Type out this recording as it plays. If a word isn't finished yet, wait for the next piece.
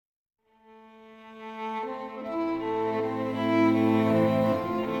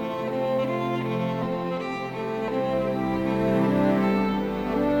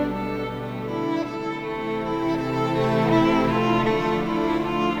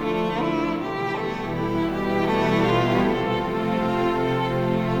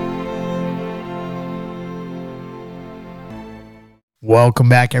Welcome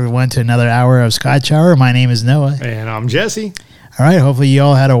back, everyone, to another hour of Scotch Hour. My name is Noah. And I'm Jesse. All right. Hopefully, you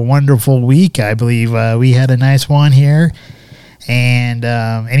all had a wonderful week. I believe we had a nice one here. And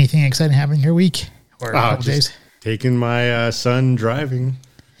anything exciting happening your week or a couple days? Taking my son driving.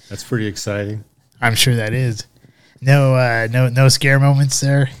 That's pretty exciting. I'm sure that is. No scare moments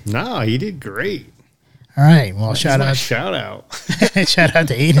there? No, he did great. All right. Well, shout out. Shout out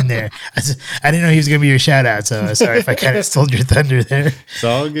to Aiden there. I didn't know he was going to be your shout out, so sorry if I kind of stole your thunder there. It's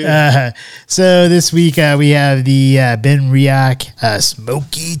all good. So this week we have the Benriach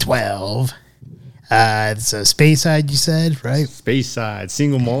Smoky 12. It's a Speyside, you said, right? Speyside,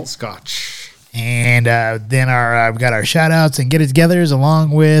 single malt Scotch. And then we got our shout outs and get it togethers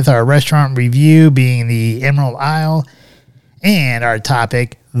along with our restaurant review being the Emerald Isle and our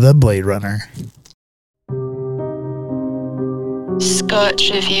topic, the Blade Runner.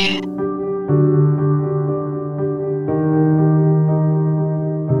 Scotch review.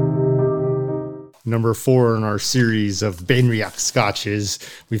 Number 4 in our series of Benriach Scotches.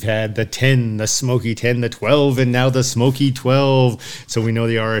 We've had the 10, the Smoky 10, the 12, and now the Smoky 12. So we know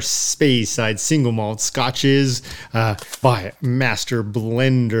they are Speyside single malt Scotches by Master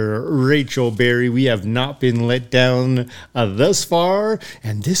Blender Rachel Berry. We have not been let down thus far,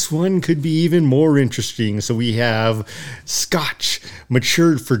 and this one could be even more interesting. So we have Scotch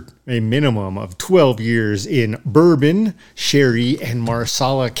matured for a minimum of 12 years in bourbon, sherry, and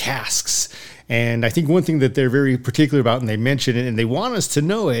Marsala casks. And I think one thing that they're very particular about, and they mention it, and they want us to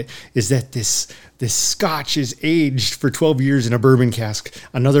know it, is that this Scotch is aged for 12 years in a bourbon cask,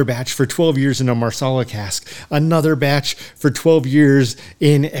 another batch for 12 years in a Marsala cask, another batch for 12 years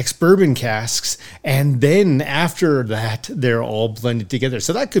in ex-bourbon casks, and then after that, they're all blended together.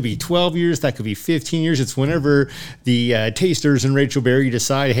 So that could be 12 years, that could be 15 years. It's whenever the tasters and Rachel Berry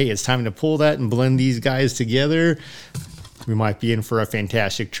decide, hey, it's time to pull that and blend these guys together, we might be in for a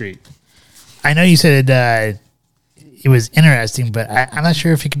fantastic treat. I know you said it was interesting, but I'm not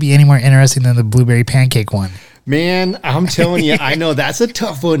sure if it could be any more interesting than the blueberry pancake one. Man, I'm telling you, I know that's a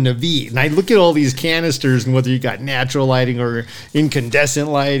tough one to beat. And I look at all these canisters and whether you got natural lighting or incandescent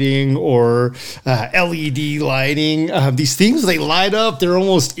lighting or LED lighting, these things, they light up. They're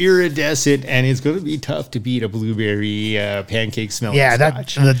almost iridescent, and it's going to be tough to beat a blueberry pancake smell. Yeah,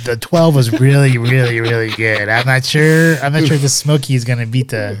 the 12 was really, really, really good. I'm not sure the Smoky is going to beat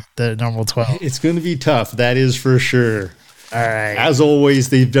the normal 12. It's going to be tough. That is for sure. All right. As always,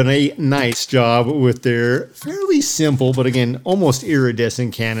 they've done a nice job with their fairly simple, but again, almost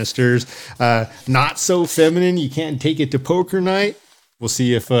iridescent canisters. Not so feminine. You can't take it to poker night. We'll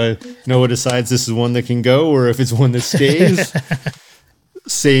see if Noah decides this is one that can go or if it's one that stays.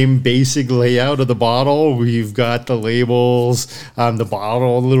 Same basic layout of the bottle. We've got the labels. The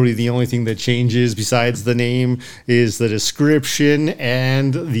bottle, literally the only thing that changes besides the name is the description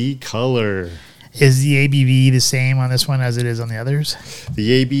and the color. Is the ABV the same on this one as it is on the others?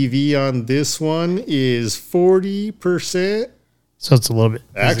 The ABV on this one is 40%. So it's a little bit.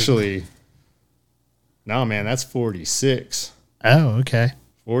 Actually, no, man, that's 46. Oh, okay.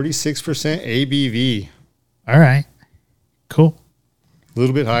 46% ABV. All right. Cool. A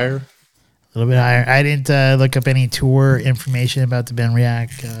little bit higher. A little bit higher. I didn't look up any tour information about the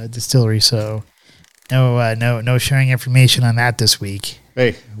Benriach distillery, so no sharing information on that this week.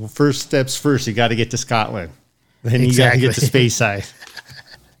 Hey, well, first steps first. You got to get to Scotland. Then you got to get to Speyside.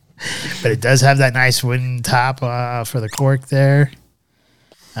 But it does have that nice wooden top for the cork there.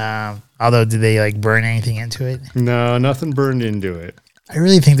 Although, do they burn anything into it? No, nothing burned into it. I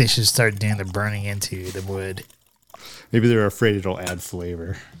really think they should start doing the burning into the wood. Maybe they're afraid it'll add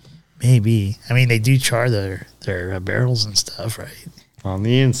flavor. Maybe. I mean, they do char their barrels and stuff, right? On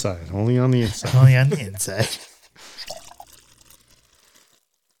the inside. Only on the inside. Only on the inside.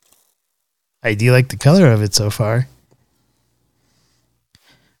 I do like the color of it so far.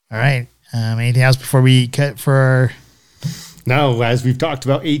 All right. Anything else before we cut for our... Now, as we've talked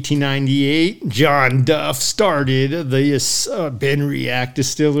about, 1898, John Duff started the Benriach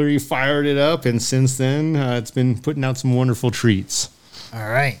distillery, fired it up, and since then, it's been putting out some wonderful treats. All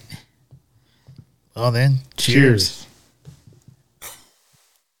right. Well then, cheers.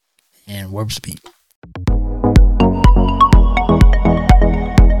 And warp speed.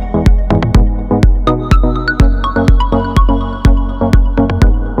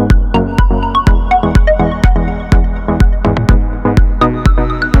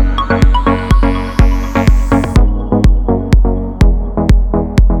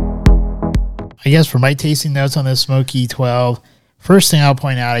 I guess for my tasting notes on the Smoky 12, first thing I'll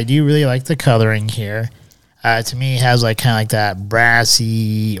point out, I do really like the coloring here. To me, it has kind of like that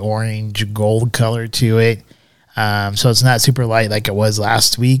brassy orange gold color to it. So it's not super light like it was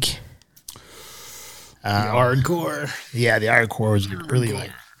last week. The hardcore. Yeah, the hardcore was really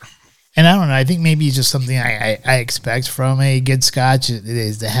light. And I don't know. I think maybe it's just something I expect from a good Scotch. It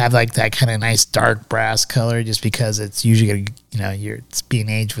is to have like that kind of nice dark brass color, just because it's usually gonna, it's being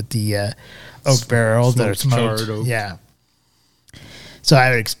aged with the oak barrels that are smoked. Yeah. So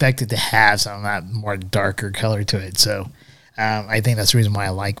I would expect it to have some of that more darker color to it. So I think that's the reason why I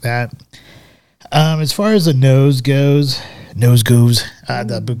like that. As far as the nose goes,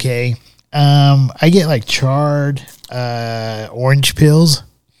 the bouquet, I get like charred orange peels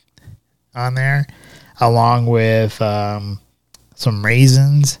on there, along with some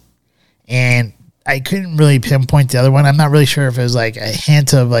raisins, and I couldn't really pinpoint the other one. I'm not really sure if it was like a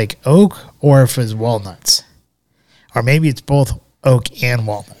hint of like oak or if it was walnuts, or maybe it's both oak and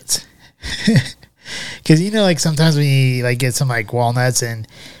walnuts. Because like sometimes when you like get some like walnuts and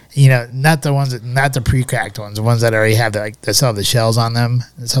not the pre-cracked ones, the ones that already have that still have the shells on them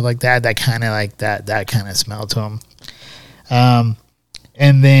and stuff like that. That kind of like that kind of smell to them.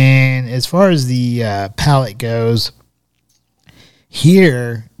 And then as far as the palate goes,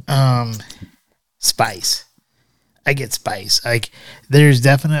 here, spice. I get spice. Like there's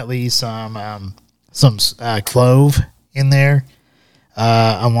definitely some clove in there,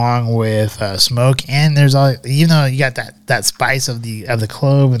 along with smoke. And there's you got that spice of the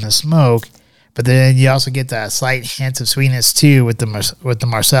clove and the smoke, but then you also get that slight hint of sweetness too with the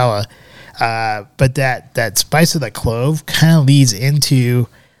Marcella. But that spice of the clove kind of leads into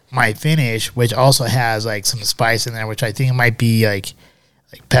my finish, which also has like some spice in there, which I think might be like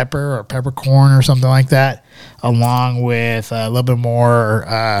pepper or peppercorn or something like that, along with a little bit more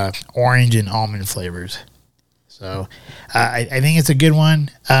orange and almond flavors. So I think it's a good one.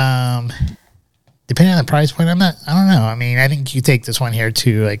 Depending on the price point, I don't know. I mean, I think you take this one here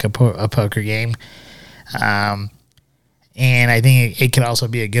to like a poker game. And I think it could also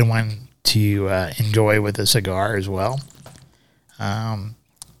be a good one to enjoy with a cigar as well. I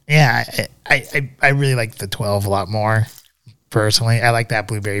really like the 12 a lot more, personally. I like that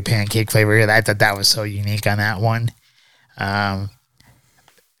blueberry pancake flavor. I thought that was so unique on that one. I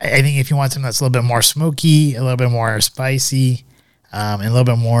think if you want something that's a little bit more smoky, a little bit more spicy, and a little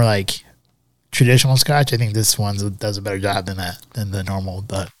bit more like traditional Scotch, I think this one does a better job than the normal,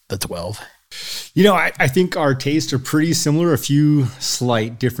 the 12. I think our tastes are pretty similar. A few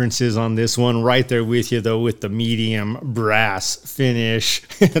slight differences on this one. Right there with you, though, with the medium brass finish.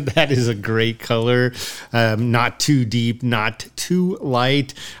 That is a great color. Not too deep, not too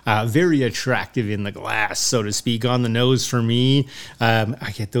light. Very attractive in the glass, so to speak. On the nose for me,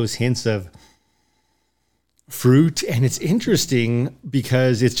 I get those hints of fruit, and it's interesting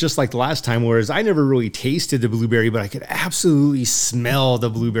because it's just like the last time, whereas I never really tasted the blueberry, but I could absolutely smell the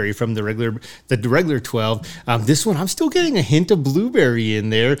blueberry from the regular 12. This one, I'm still getting a hint of blueberry in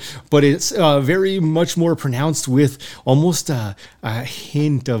there, but it's very much more pronounced with almost a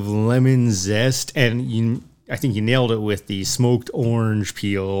hint of lemon zest, and I think you nailed it with the smoked orange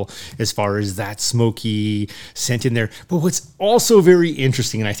peel as far as that smoky scent in there. But what's also very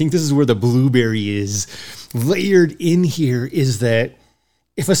interesting, and I think this is where the blueberry is layered in here, is that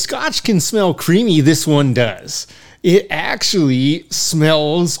if a Scotch can smell creamy, this one does. It actually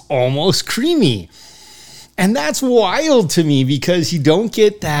smells almost creamy. And that's wild to me because you don't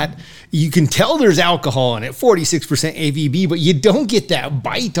get that. You can tell there's alcohol in it, 46% ABV, but you don't get that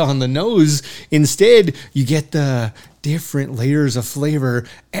bite on the nose. Instead, you get the different layers of flavor,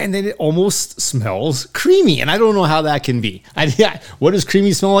 and then it almost smells creamy. And I don't know how that can be. What does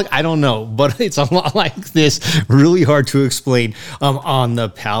creamy smell like? I don't know, but it's a lot like this. Really hard to explain on the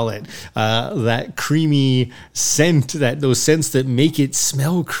palate. That creamy scent, those scents that make it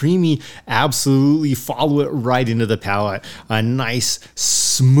smell creamy, absolutely follow it right into the palate. A nice,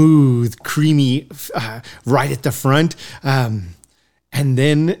 smooth, creamy right at the front. And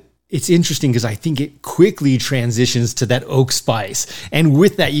then it's interesting because I think it quickly transitions to that oak spice. And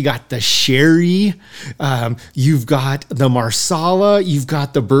with that, you got the sherry, you've got the marsala, you've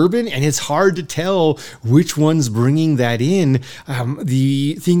got the bourbon, and it's hard to tell which one's bringing that in.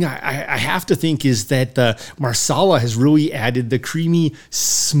 The thing I have to think is that the marsala has really added the creamy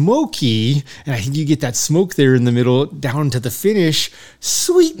smoky, and I think you get that smoke there in the middle down to the finish,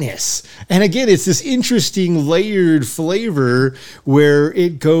 sweetness. And again, it's this interesting layered flavor where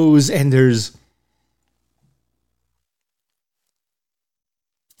it goes and there's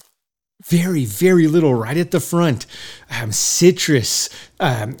very, very little right at the front, citrus,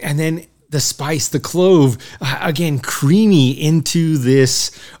 and then the spice, the clove, again, creamy into this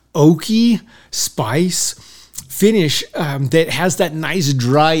oaky spice, finish that has that nice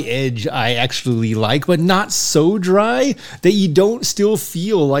dry edge I actually like, but not so dry that you don't still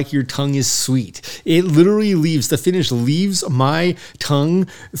feel like your tongue is sweet. It literally the finish leaves my tongue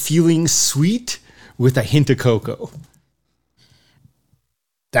feeling sweet with a hint of cocoa.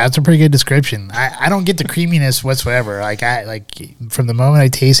 That's a pretty good description. I don't get the creaminess whatsoever. Like from the moment I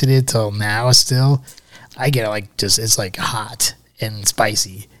tasted it till now still, I get it's like hot and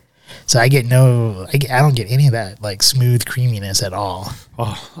spicy. So I don't get any of that like smooth creaminess at all.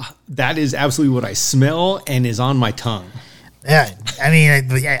 Oh, that is absolutely what I smell and is on my tongue. Yeah, I mean,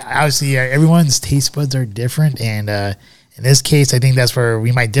 obviously everyone's taste buds are different, and in this case, I think that's where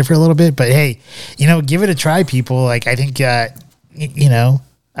we might differ a little bit. But hey, give it a try, people. Like I think,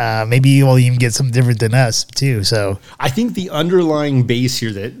 maybe you'll even get something different than us too. So I think the underlying base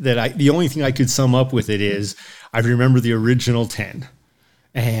here the only thing I could sum up with it is I remember the original 10.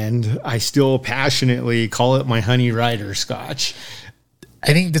 And I still passionately call it my Honey Rider Scotch.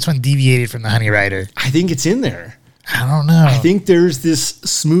 I think this one deviated from the Honey Rider. I think it's in there. I don't know. I think there's this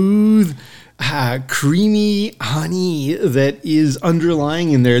smooth, creamy honey that is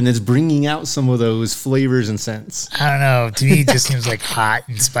underlying in there and that's bringing out some of those flavors and scents. I don't know. To me, it just seems like hot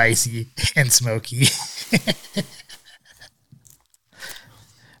and spicy and smoky.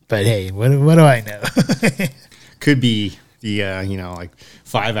 But hey, what do I know? Could be the, like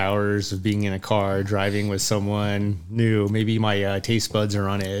 5 hours of being in a car, driving with someone new. Maybe my taste buds are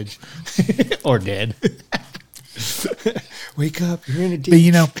on edge or dead. Wake up, you're in a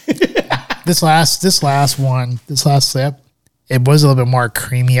ditch. But this last sip, it was a little bit more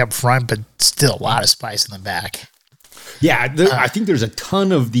creamy up front, but still a lot of spice in the back. Yeah, I think there's a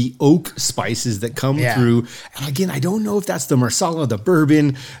ton of the oak spices that come through. And again, I don't know if that's the Marsala, the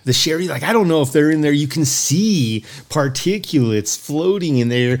bourbon, the sherry. Like, I don't know if they're in there. You can see particulates floating in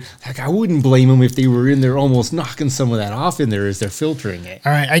there. Like, I wouldn't blame them if they were in there almost knocking some of that off in there as they're filtering it.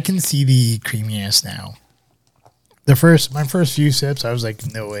 All right, I can see the creaminess now. My first few sips, I was like,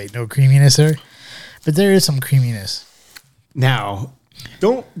 no way, no creaminess there. But there is some creaminess. Now,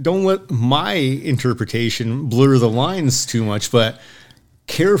 don't let my interpretation blur the lines too much, but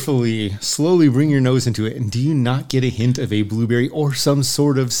carefully, slowly bring your nose into it, and do you not get a hint of a blueberry or some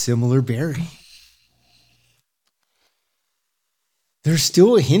sort of similar berry? There's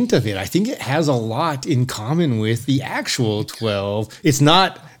still a hint of it. I think it has a lot in common with the actual 12. It's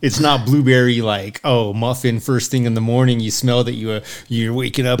not blueberry like, muffin first thing in the morning. You smell that you're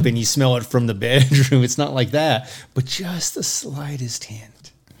waking up and you smell it from the bedroom. It's not like that, but just the slightest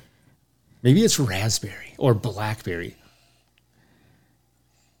hint. Maybe it's raspberry or blackberry.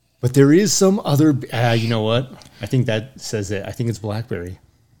 But there is some other, you know what? I think that says it. I think it's blackberry.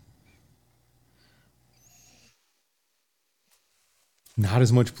 Not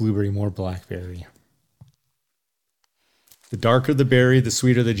as much blueberry, more blackberry. The darker the berry, the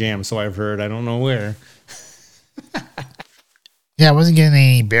sweeter the jam. So I've heard. I don't know where. Yeah, I wasn't getting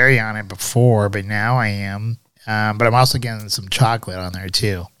any berry on it before, but now I am. But I'm also getting some chocolate on there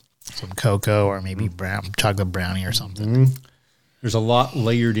too. Some cocoa or maybe chocolate brownie or something. Mm-hmm. There's a lot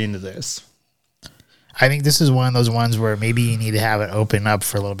layered into this. I think this is one of those ones where maybe you need to have it open up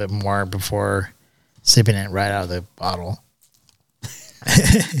for a little bit more before sipping it right out of the bottle.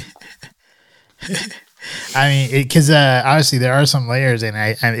 I mean, because obviously there are some layers, and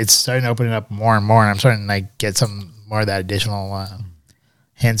it's starting to open it up more and more, and I'm starting to get some more of that additional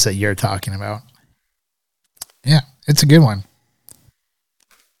hints that you're talking about. Yeah, it's a good one.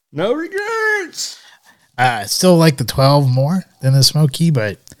 No regrets. Still like the 12 more than the Smoky,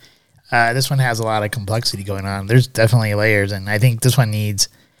 but this one has a lot of complexity going on. There's definitely layers, and I think this one needs,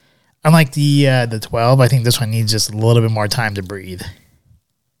 unlike the 12, I think this one needs just a little bit more time to breathe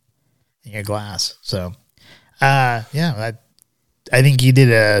in your glass. So, I think you did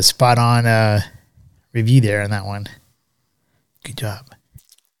a spot on review there on that one. Good job.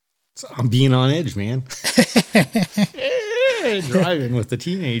 So I'm being on edge, man. Driving with the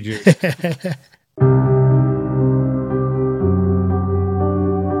teenager.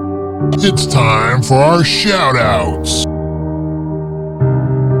 It's time for our shout outs.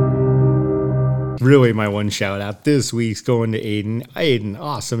 Really, my one shout out this week's going to Aiden. Aiden,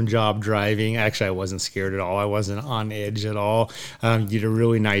 awesome job driving. Actually, I wasn't scared at all. I wasn't on edge at all. You did a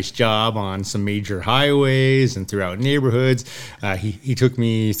really nice job on some major highways and throughout neighborhoods. He took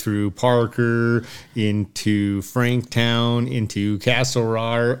me through Parker, into Franktown, into Castle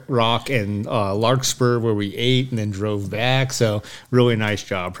Rock, and Larkspur, where we ate and then drove back. So, really nice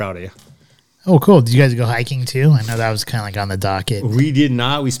job. Proud of you. Oh, cool. Did you guys go hiking too? I know that was kind of like on the docket. We did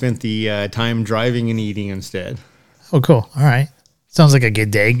not. We spent the time driving and eating instead. Oh, cool. All right. Sounds like a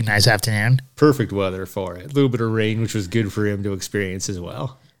good day. Nice afternoon. Perfect weather for it. A little bit of rain, which was good for him to experience as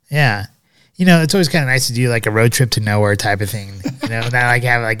well. Yeah. It's always kind of nice to do like a road trip to nowhere type of thing. Not like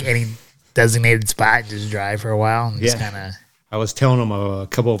have like any designated spot and just drive for a while and just kind of. I was telling him a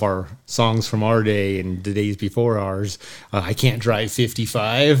couple of our songs from our day and the days before ours. I Can't Drive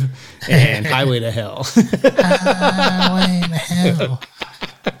 55 and Highway to Hell. Highway to Hell.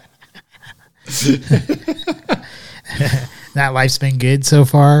 That life's been good so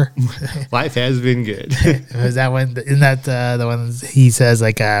far. Life has been good. Was that one? Isn't that the one he says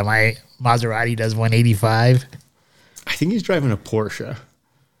like my Maserati does 185? I think he's driving a Porsche.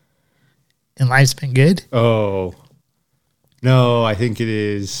 And life's been good. Oh no, I think it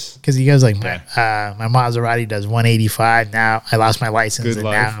is because he goes like my Maserati does 185. Now I lost my license. Good and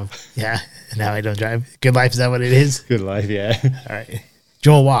life. Now I don't drive. Good life, is that what it is? Good life, yeah. All right,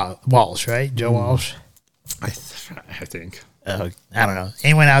 Joel Walsh, right? Joe Walsh. I think. I don't know.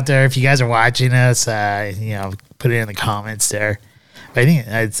 Anyone out there, if you guys are watching us, put it in the comments there. But I think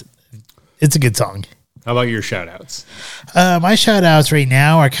it's a good song. How about your shout outs? My shout outs right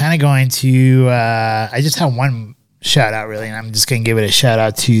now are kind of going to, I just have one shout out really, and I'm just going to give it a shout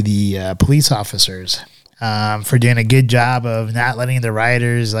out to the police officers for doing a good job of not letting the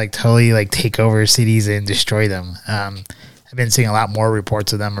rioters totally take over cities and destroy them. I've been seeing a lot more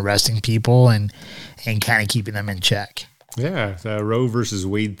reports of them arresting people and kind of keeping them in check. Yeah, the Roe versus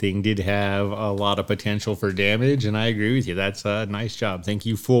Wade thing did have a lot of potential for damage, and I agree with you. That's a nice job. Thank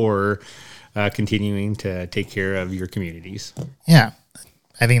you for continuing to take care of your communities. Yeah,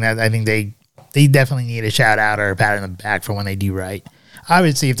 I think they definitely need a shout out or a pat on the back for when they do right.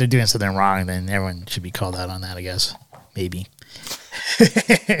 Obviously, if they're doing something wrong, then everyone should be called out on that, I guess. Maybe.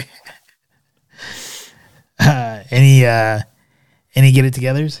 Any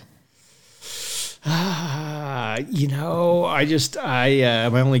get-it-togethers? My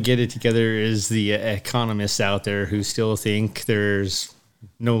only get-it-together is the economists out there who still think there's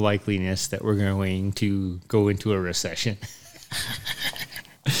no likeliness that we're going to go into a recession.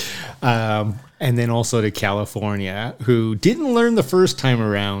 And then also to California, who didn't learn the first time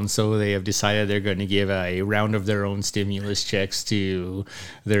around, so they have decided they're going to give a round of their own stimulus checks to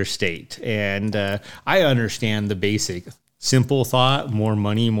their state. And I understand the basic simple thought, more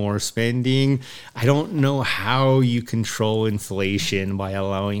money, more spending. I don't know how you control inflation by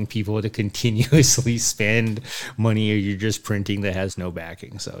allowing people to continuously spend money, or you're just printing that has no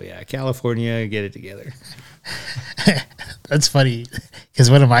backing. So yeah, California, get it together. That's funny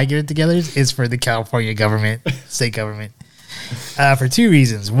because one of my get-it-togethers is for the California government, state government, for two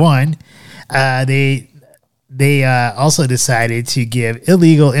reasons. One, they also decided to give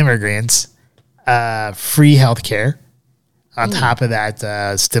illegal immigrants free health care on top of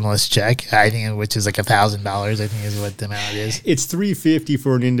that stimulus check, I think, which is like $1,000. I think is what the amount is. It's $350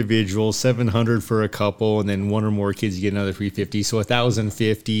 for an individual, $700 for a couple, and then one or more kids you get another $350. So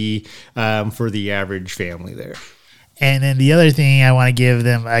 $1,050 for the average family there. And then the other thing I want to give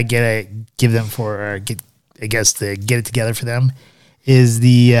them, the get it together for them, is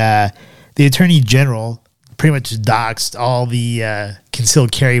the Attorney General pretty much doxed all the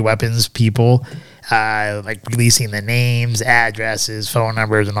concealed carry weapons people. Releasing the names, addresses, phone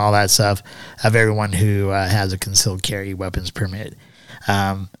numbers, and all that stuff of everyone who has a concealed carry weapons permit.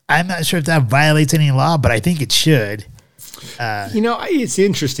 I'm not sure if that violates any law, but I think it should. It's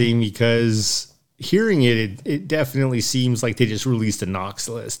interesting because hearing it definitely seems like they just released a Knox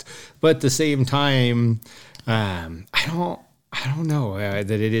list. But at the same time, I don't know that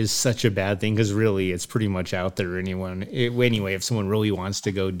it is such a bad thing, because really it's pretty much out there anyway. If someone really wants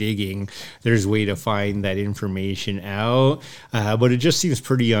to go digging, there's a way to find that information out. But it just seems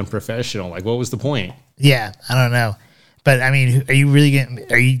pretty unprofessional. Like, what was the point? Yeah, I don't know. But I mean, are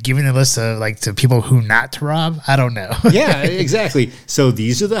you giving the list of to people who not to rob? I don't know. Yeah, exactly. So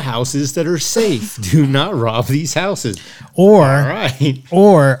these are the houses that are safe. Do not rob these houses. Or, all right.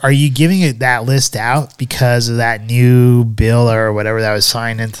 Or are you giving it that list out because of that new bill or whatever that was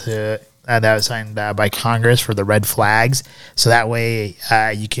signed by Congress for the red flags? So that way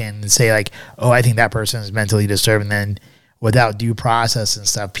you can say I think that person is mentally disturbed, and then without due process and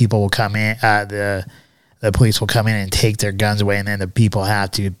stuff, people will come in. The police will come in and take their guns away, and then the people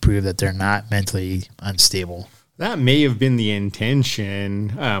have to prove that they're not mentally unstable. That may have been the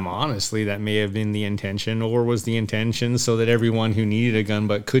intention. Honestly, that may have been the intention, or was the intention so that everyone who needed a gun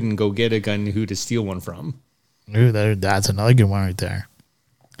but couldn't go get a gun knew who to steal one from. Ooh, that's another good one right there.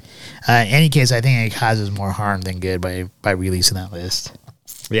 In any case, I think it causes more harm than good by releasing that list.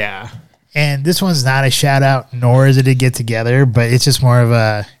 Yeah. And this one's not a shout out, nor is it a get together, but it's just more of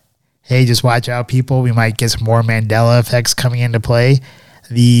a hey, just watch out, people. We might get some more Mandela effects coming into play.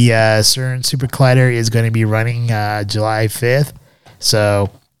 The CERN Super Collider is going to be running July 5th. So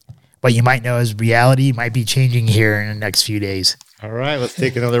what you might know as reality might be changing here in the next few days. All right, let's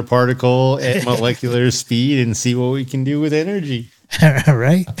take another particle at molecular speed and see what we can do with energy. All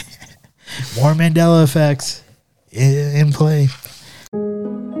right. More Mandela effects in play.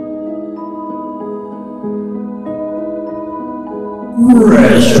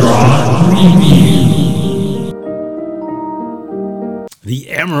 Restaurant review.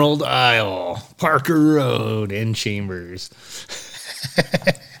 The Emerald Isle, Parker Road, and Chambers.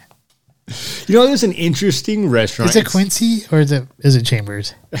 There's an interesting restaurant. Is it Quincy or is it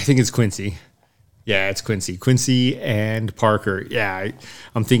Chambers? I think it's Quincy. Yeah, it's Quincy. Quincy and Parker. Yeah,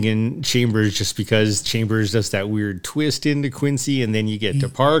 I'm thinking Chambers just because Chambers does that weird twist into Quincy, and then you get to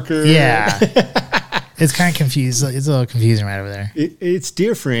Parker. Yeah. It's kind of confused. It's a little confusing right over there. It's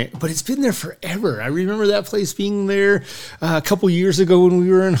different, but it's been there forever. I remember that place being there a couple years ago when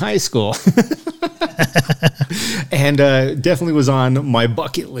we were in high school. And definitely was on my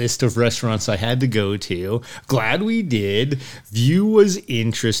bucket list of restaurants I had to go to. Glad we did. View was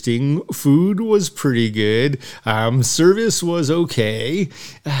interesting. Food was pretty good. Service was okay.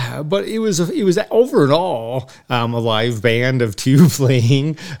 But it was overall a live band of two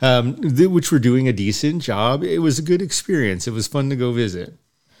playing, which were doing a decent job. It was a good experience. It was fun to go visit.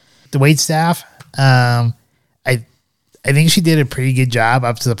 The wait staff, I think she did a pretty good job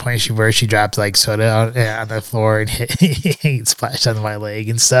up to the point where she dropped like soda on the floor and hit splashed on my leg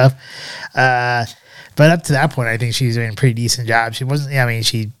and stuff. But up to that point, I think she was doing a pretty decent job. She wasn't. I mean,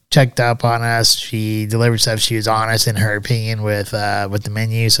 she checked up on us. She delivered stuff. She was honest in her opinion with the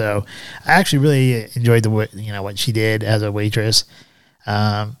menu. So I actually really enjoyed what she did as a waitress.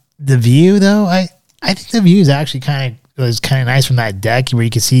 The view though, I think the view is actually was kind of nice from that deck where you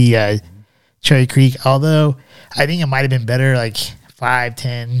could see Cherry Creek, although I think it might have been better like 5,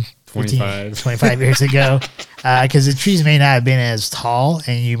 10, 15, 25 years ago because the trees may not have been as tall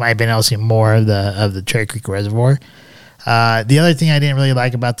and you might have been able to see more of the Cherry Creek Reservoir. The other thing I didn't really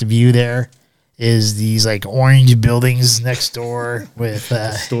like about the view there is these like orange buildings next door with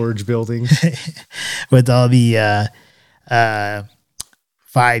storage building with all the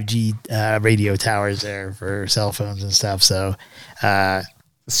 5G radio towers there for cell phones and stuff. So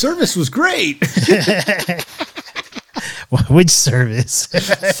service was great. Which service?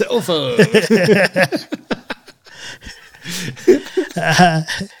 Cell phone.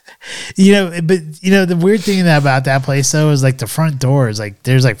 The weird thing about that place though is like the front doors. Like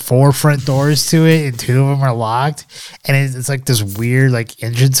there's like 4 front doors to it, and 2 of them are locked, and it's like this weird like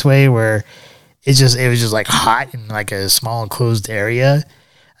entranceway where it was just like hot in like a small enclosed area.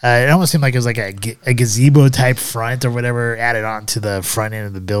 It almost seemed like it was like a gazebo type front or whatever added on to the front end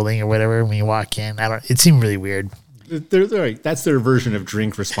of the building or whatever when you walk in. It seemed really weird. That's their version of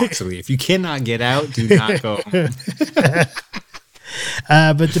drink responsibly. If you cannot get out, do not go. But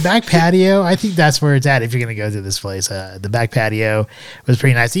the back patio, I think that's where it's at if you're going to go to this place. The back patio was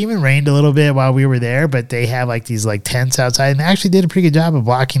pretty nice. It even rained a little bit while we were there, but they have like these like tents outside and they actually did a pretty good job of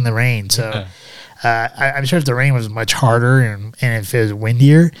blocking the rain. So. Yeah. I'm sure if the rain was much harder and if it was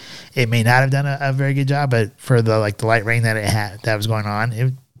windier, it may not have done a very good job. But for the light rain that was going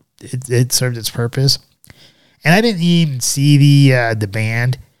on, it served its purpose. And I didn't even see the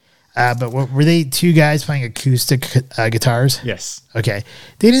band, but were they 2 guys playing acoustic guitars? Yes. Okay,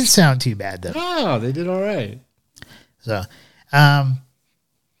 they didn't sound too bad though. Oh, they did all right. So,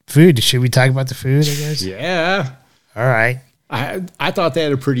 food. Should we talk about the food? I guess. Yeah. All right. I thought they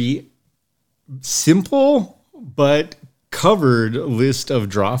had a pretty simple but covered list of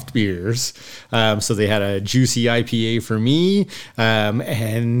draft beers. So they had a juicy IPA for me,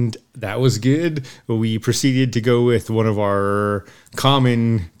 and that was good. We proceeded to go with one of our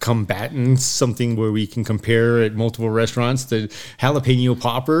common combatants, something where we can compare at multiple restaurants, the jalapeno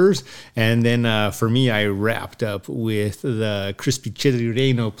poppers. And then for me, I wrapped up with the crispy chili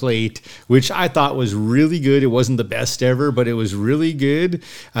relleno plate, which I thought was really good. It wasn't the best ever, but it was really good.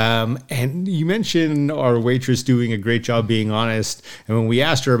 And you mentioned our waitress doing a great job being honest. And when we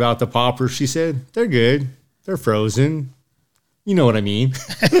asked her about the poppers, she said, they're good. They're frozen. You know what I mean?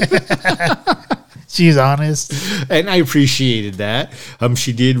 She's honest. And I appreciated that.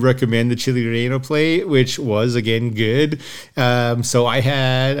 She did recommend the chili relleno plate, which was, again, good. So I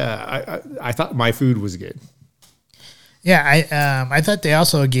had, I thought my food was good. Yeah, I thought they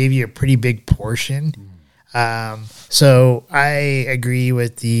also gave you a pretty big portion. So I agree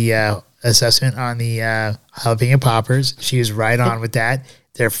with the assessment on the jalapeno poppers. She was right on with that.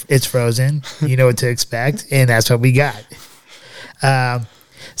 It's frozen. You know what to expect, and that's what we got.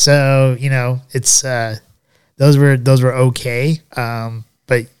 So, it's those were okay.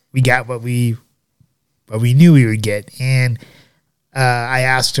 But we got what we knew we would get. And I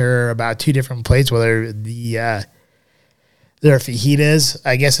asked her about 2 different plates, whether their fajitas,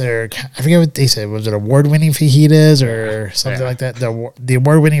 I guess I forget what they said. Was it award-winning fajitas or something like that? The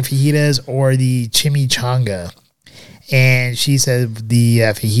award-winning fajitas or the chimichanga. And she said the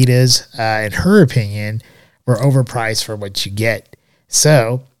fajitas, in her opinion, were overpriced for what you get.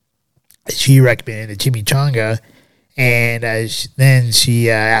 So she recommended a chimichanga. And then she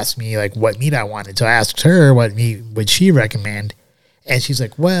asked me like what meat I wanted. So I asked her what meat would she recommend. And she's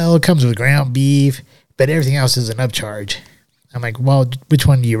like, well, it comes with ground beef, but everything else is an upcharge. I'm like, well, which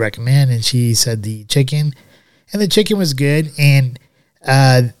one do you recommend? And she said the chicken. And the chicken was good. And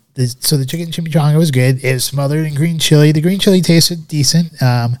so the chicken chimichanga was good. It was smothered in green chili. The green chili tasted decent.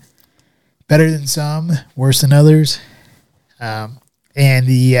 Better than some, worse than others. But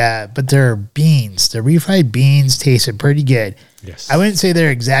their beans, the refried beans tasted pretty good. Yes. I wouldn't say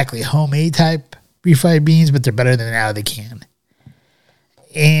they're exactly homemade type refried beans, but they're better than out of the can.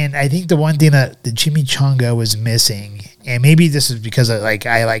 And I think the one thing that the chimichanga was missing, and maybe this is because I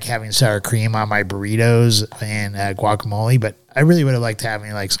like having sour cream on my burritos and guacamole, but I really would have liked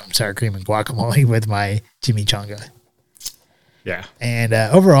having like some sour cream and guacamole with my chimichanga. Yeah. And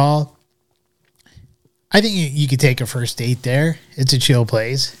overall, I think you could take a first date there. It's a chill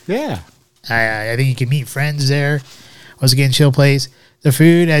place. Yeah. I think you can meet friends there. Once again, chill place. The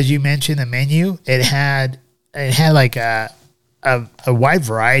food, as you mentioned, the menu, it had like a wide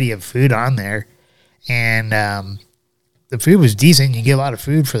variety of food on there, and the food was decent. You get a lot of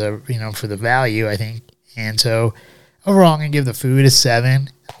food for the value, I think. And so overall, I'm gonna give the food a 7.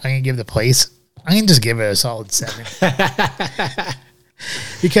 I'm gonna give the place. I can just give it a solid 7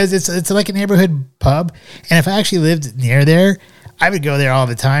 because it's like a neighborhood pub, and if I actually lived near there, I would go there all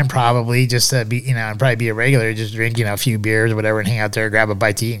the time, probably just to be, and probably be a regular, just drink, a few beers or whatever, and hang out there, grab a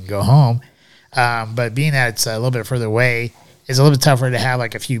bite to eat, and go home. But being that it's a little bit further away, it's a little bit tougher to have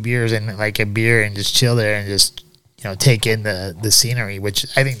like a few beers and like a beer and just chill there and just take in the scenery, which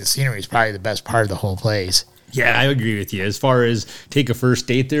I think the scenery is probably the best part of the whole place. Yeah, I agree with you. As far as take a first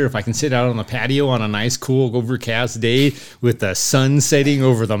date there, if I can sit out on the patio on a nice, cool, overcast day with the sun setting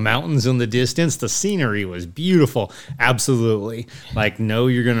over the mountains in the distance, the scenery was beautiful. Absolutely. Like, no,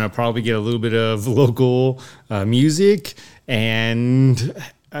 you're going to probably get a little bit of local music. And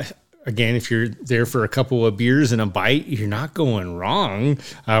again, if you're there for a couple of beers and a bite, you're not going wrong.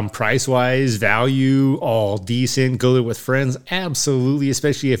 Price-wise, value, all decent. Go there with friends, absolutely,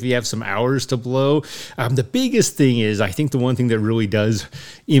 especially if you have some hours to blow. The biggest thing is, I think the one thing that really does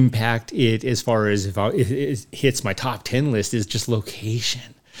impact it as far as if it hits my top 10 list is just location.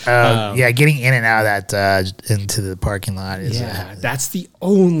 Getting in and out of that into the parking lot is that's the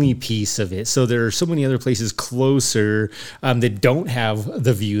only piece of it. So there are so many other places closer that don't have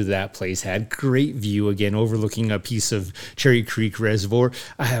the view that place had. Great view, again, overlooking a piece of Cherry Creek Reservoir.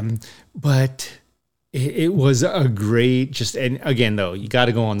 But it was a great, and again, though, you got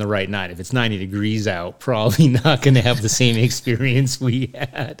to go on the right night. If it's 90 degrees out, probably not going to have the same experience we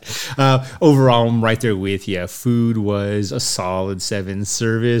had. Overall, I'm right there with you. Food was a solid 7.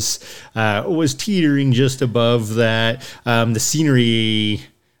 Service was teetering just above that. The scenery,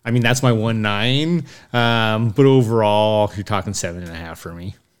 I mean, that's my 1.9. But overall, you're talking 7.5 for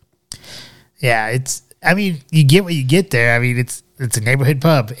me. Yeah, you get what you get there. I mean, it's a neighborhood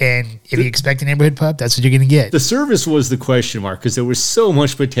pub, and if you expect a neighborhood pub, that's what you're going to get. The service was the question mark because there was so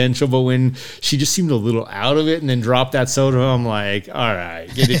much potential, but when she just seemed a little out of it and then dropped that soda, I'm like, all right,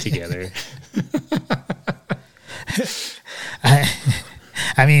 get it together.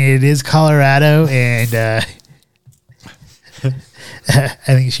 I mean, it is Colorado, and I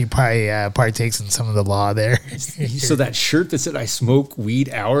think she probably partakes in some of the law there. So that shirt that said I smoke weed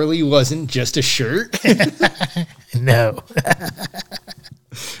hourly wasn't just a shirt? No.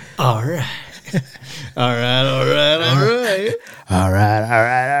 All right. All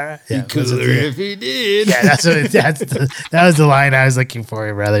right. Yeah, Cooler if he did. Yeah, that was the line I was looking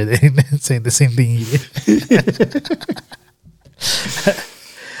for rather than saying the same thing you did.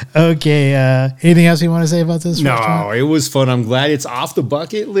 Okay. Anything else you want to say about this? No, it was fun. I'm glad it's off the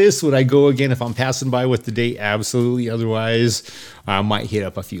bucket list. Would I go again if I'm passing by with the date? Absolutely. Otherwise, I might hit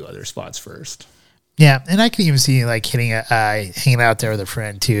up a few other spots first. Yeah, and I can even see like hanging out there with a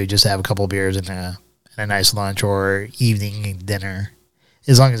friend too, just to have a couple of beers and a nice lunch or evening dinner,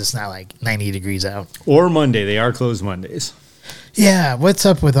 as long as it's not like 90 degrees out. Or Monday. They are closed Mondays. Yeah, what's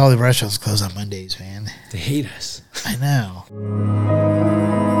up with all the restaurants closed on Mondays, man? They hate us. I know.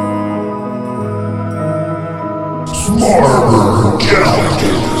 Smarter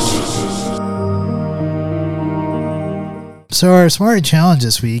challenges. So our Smart Challenge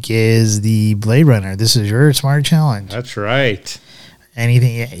this week is the Blade Runner. This is your Smart Challenge. That's right.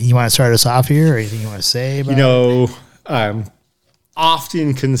 Anything you want to start us off here, or anything you want to say about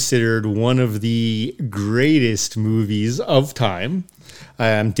Often considered one of the greatest movies of time.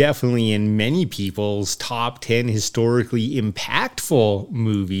 Definitely in many people's top 10 historically impactful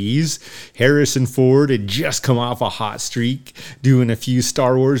movies. Harrison Ford had just come off a hot streak doing a few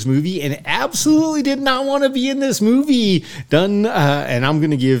Star Wars movie and absolutely did not want to be in this movie. And I'm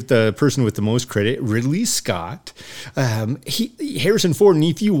going to give the person with the most credit, Ridley Scott. Harrison Ford, and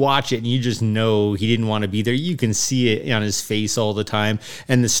if you watch it and you just know he didn't want to be there, you can see it on his face all the time.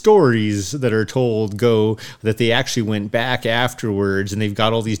 And the stories that are told go that they actually went back afterwards and they've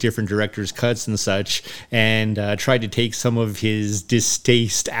got all these different directors' cuts and such, and tried to take some of his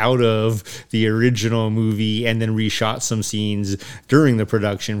distaste out of the original movie and then reshot some scenes during the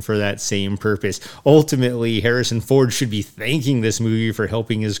production for that same purpose. Ultimately, Harrison Ford should be thanking this movie for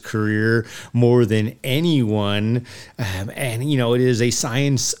helping his career more than anyone. And, it is a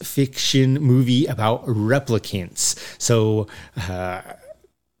science fiction movie about replicants. So,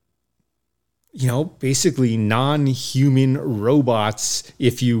 basically non-human robots,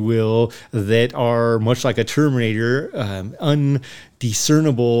 if you will, that are much like a Terminator,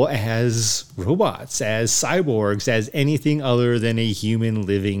 undiscernible as robots, as cyborgs, as anything other than a human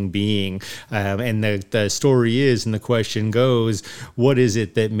living being. And the story is, and the question goes, what is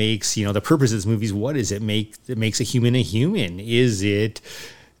it that makes, the purpose of this movie is, what does it make that makes a human a human? Is it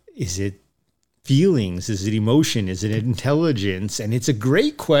feelings? Is it emotion? Is it intelligence? And it's a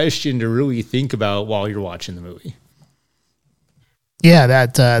great question to really think about while you're watching the movie. Yeah,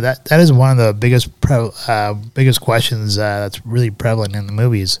 that is one of the biggest questions that's really prevalent in the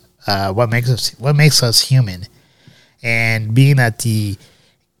movies. What makes us human? And being that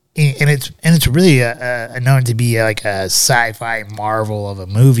it's really known to be like a sci-fi marvel of a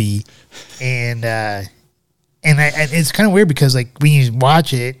movie, and it's kind of weird because like when you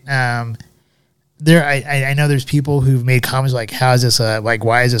watch it, I know there's people who've made comments like, how is this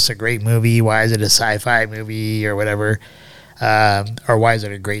why is this a great movie? Why is it a sci-fi movie or whatever? Or why is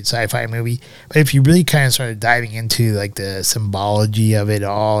it a great sci-fi movie? But if you really kind of started diving into like the symbology of it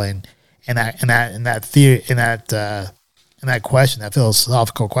all and that question, that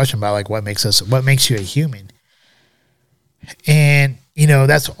philosophical question about like what makes you a human? And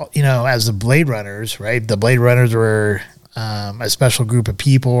that's as the Blade Runners, right? The Blade Runners were a special group of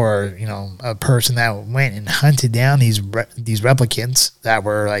people, or a person that went and hunted down these replicants that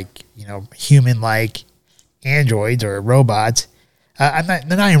were like human like androids or robots. They're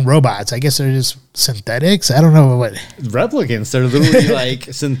not even robots. I guess they're just synthetics. I don't know what replicants. They're literally like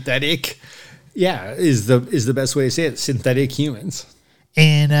synthetic. Yeah, is the best way to say it. Synthetic humans.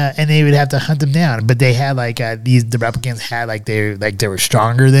 And they would have to hunt them down, but they had like the replicants had they were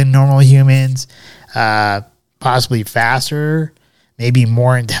stronger than normal humans. Possibly faster, maybe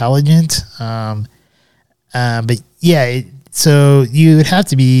more intelligent. But yeah, so you would have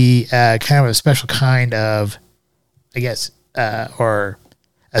to be kind of a special kind of, I guess, or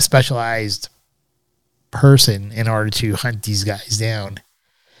a specialized person in order to hunt these guys down.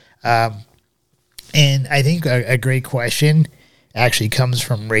 And I think a great question actually comes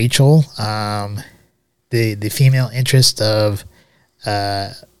from Rachel, the female interest of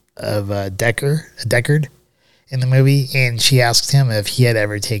Deckard in the movie, and she asked him if he had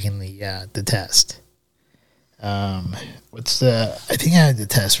ever taken the test. I think I had the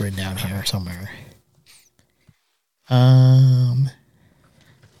test written down here somewhere.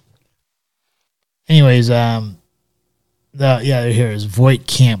 Anyways, here is Voight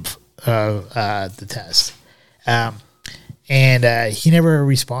Camp, the test. And he never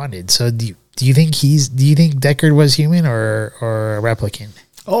responded. So do you think Deckard was human or a replicant?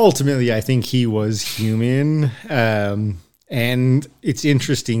 Ultimately, I think he was human. And it's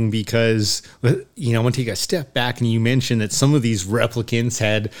interesting because, I want to take a step back, and you mentioned that some of these replicants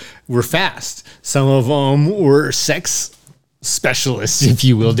were fast. Some of them were sex specialists, if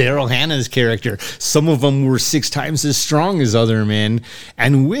you will, Daryl Hannah's character. Some of them were 6 times as strong as other men.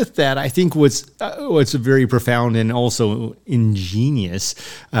 And with that, I think what's very profound and also ingenious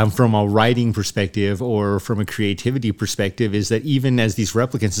from a writing perspective or from a creativity perspective is that even as these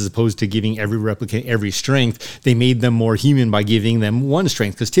replicants, as opposed to giving every replicant every strength, they made them more human by giving them one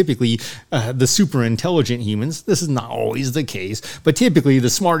strength. Because typically the super intelligent humans, this is not always the case, but typically the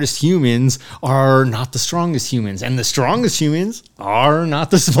smartest humans are not the strongest humans. And the strongest humans humans are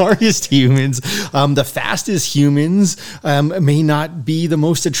not the smartest humans. The fastest humans may not be the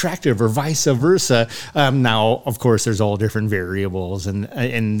most attractive, or vice versa. Now, of course, there's all different variables,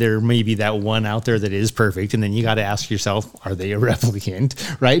 and there may be that one out there that is perfect, and then you got to ask yourself, are they a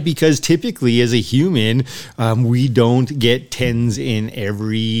replicant, right? Because typically, as a human, we don't get 10s in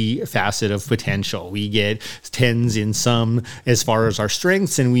every facet of potential. We get 10s in some as far as our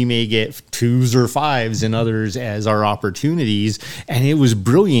strengths, and we may get 2s or 5s in others as our opportunities. And it was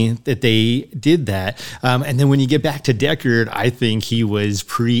brilliant that they did that. And then when you get back to Deckard, I think he was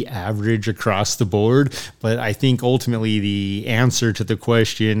pretty average across the board. But I think ultimately the answer to the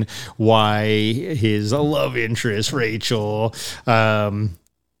question why his love interest, Rachel,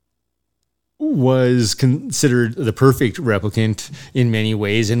 was considered the perfect replicant in many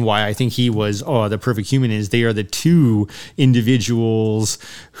ways, and why I think he was the perfect human is they are the two individuals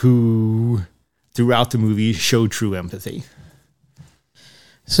who throughout the movie show true empathy.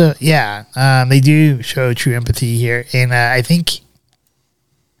 So yeah, they do show true empathy here, and I think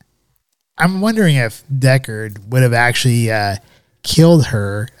I'm wondering if Deckard would have actually killed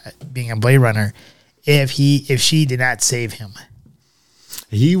her, being a Blade Runner, if she did not save him.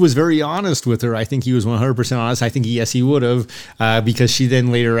 He was very honest with her. I think he was 100% honest. I think, yes, he would have, because she then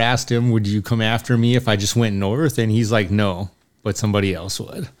later asked him, would you come after me if I just went north? And he's like, no, but somebody else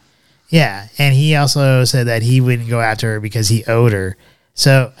would. Yeah, and he also said that he wouldn't go after her because he owed her.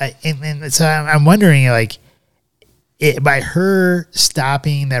 So, so I'm wondering, like, by her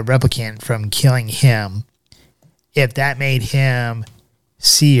stopping that replicant from killing him, if that made him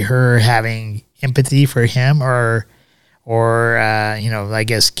see her having empathy for him, or I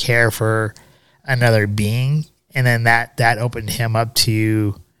guess care for another being, and then that opened him up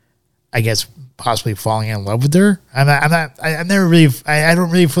to, I guess, possibly falling in love with her. I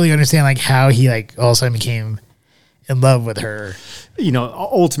don't really fully understand like how he like all of a sudden became in love with her.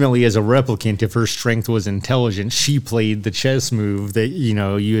 Ultimately, as a replicant, if her strength was intelligence, she played the chess move that,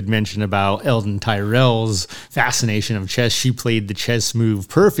 you had mentioned about Eldon Tyrell's fascination of chess. She played the chess move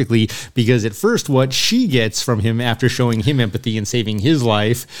perfectly, because at first what she gets from him after showing him empathy and saving his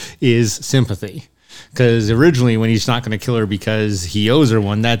life is sympathy. Because originally, when he's not going to kill her because he owes her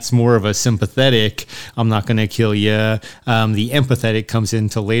one, that's more of a sympathetic, I'm not going to kill you. The empathetic comes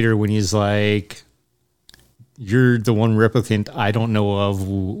into later when he's like, you're the one replicant I don't know of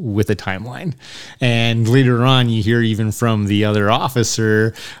with a timeline. And later on, you hear even from the other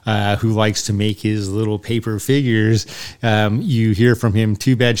officer who likes to make his little paper figures, you hear from him,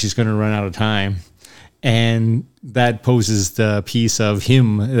 too bad she's going to run out of time. And that poses the piece of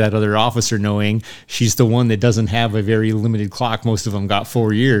him, that other officer, knowing she's the one that doesn't have a very limited clock. Most of them got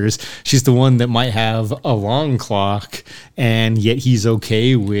 4 years. She's the one that might have a long clock, and yet he's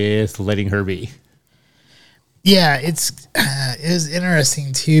okay with letting her be. Yeah, it was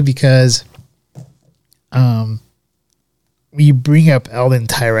interesting too, because you bring up Eldon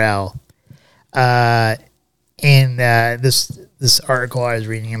Tyrell, and this article I was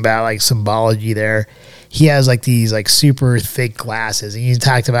reading about like symbology there. He has like these like super thick glasses, and he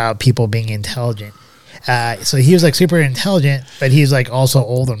talked about people being intelligent. So he was like super intelligent, but he's like also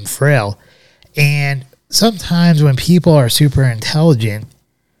old and frail. And sometimes when people are super intelligent,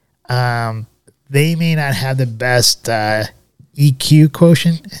 they may not have the best EQ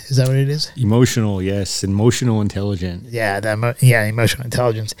quotient. Is that what it is? Emotional, yes. Emotional intelligence. Yeah, emotional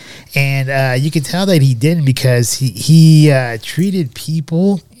intelligence. And you can tell that he didn't, because he treated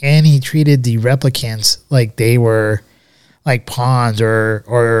people and he treated the replicants like they were like pawns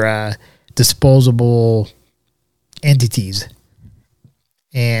or disposable entities.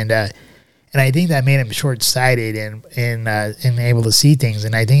 And I think that made him short-sighted and able to see things.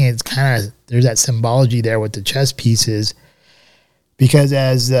 And I think it's kind of, there's that symbology there with the chess pieces, because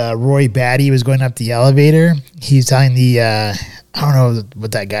as Roy Batty was going up the elevator, he's telling the I don't know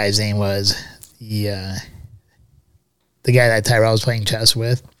what that guy's name was, the guy that Tyrell was playing chess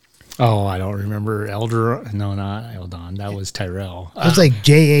with. Oh, I don't remember. No, not Eldon. That was Tyrell. It was like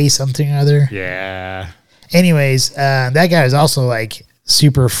J.A. something or other. Yeah. Anyways, that guy was also like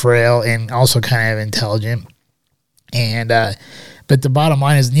super frail and also kind of intelligent. And but the bottom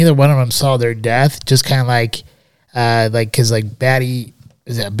line is neither one of them saw their death. Just kind of like because like Batty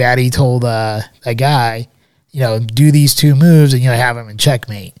told that guy, do these two moves and have him in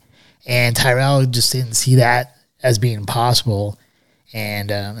checkmate. And Tyrell just didn't see that as being possible.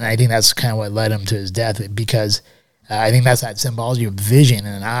 And I think that's kind of what led him to his death, because I think that's that symbology of vision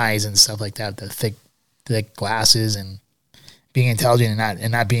and eyes and stuff like that, the thick glasses and being intelligent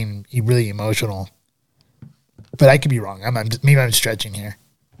and not being really emotional. But I could be wrong. Maybe I'm stretching here.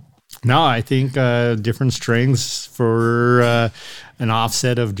 No, I think different strengths for an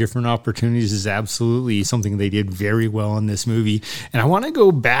offset of different opportunities is absolutely something they did very well in this movie. And I want to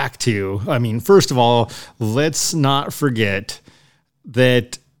go back to, I mean, first of all, let's not forget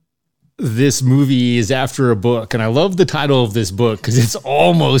that this movie is after a book. And I love the title of this book because it's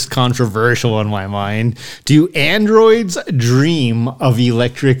almost controversial in my mind. Do androids dream of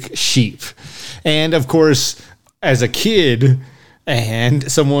electric sheep? And of course, as a kid and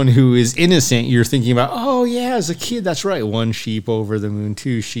someone who is innocent, you're thinking about, oh yeah, as a kid, that's right. 1 sheep over the moon,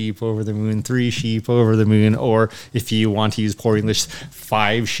 2 sheep over the moon, 3 sheep over the moon, or if you want to use poor English,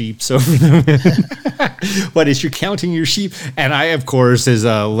 5 sheeps over the moon. But as you're counting your sheep, and I, of course, as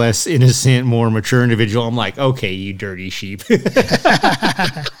a less innocent, more mature individual, I'm like, okay, you dirty sheep.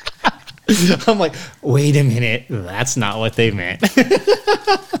 I'm like, wait a minute, that's not what they meant.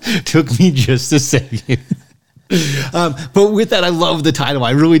 Took me just a second. But with that, I love the title.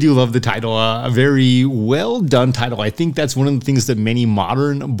 I really do love the title. A very well done title. I think that's one of the things that many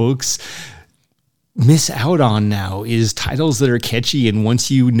modern books miss out on now is titles that are catchy. And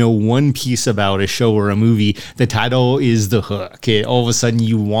once you know one piece about a show or a movie, the title is the hook. All of a sudden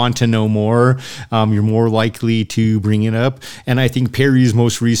you want to know more. You're more likely to bring it up. And I think Perry's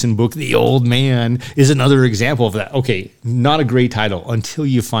most recent book, The Old Man, is another example of that. Okay, not a great title until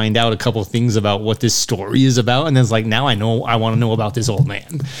you find out a couple things about what this story is about. And then it's like, now I know, I want to know about this old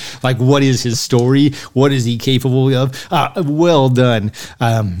man. Like, what is his story? What is he capable of? Well done.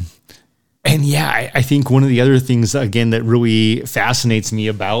 And yeah, I think one of the other things, again, that really fascinates me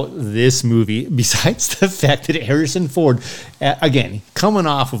about this movie, besides the fact that Harrison Ford, again, coming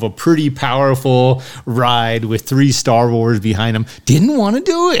off of a pretty powerful ride with 3 Star Wars behind him, didn't want to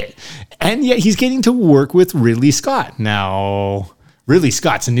do it. And yet he's getting to work with Ridley Scott. Now, Ridley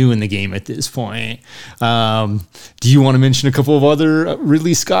Scott's new in the game at this point. Do you want to mention a couple of other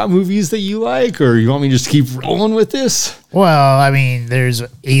Ridley Scott movies that you like, or you want me to just keep rolling with this? Well, I mean, there's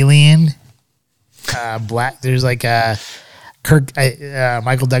Alien. There's like a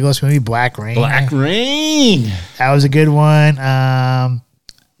Michael Douglas movie, Black Rain. Black Rain. That was a good one.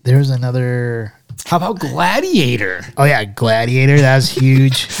 There's another. How about Gladiator? Oh yeah, Gladiator. That was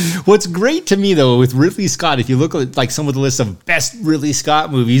huge. What's great to me though with Ridley Scott, if you look at like some of the lists of best Ridley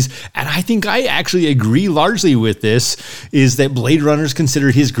Scott movies, and I think I actually agree largely with this, is that Blade Runner is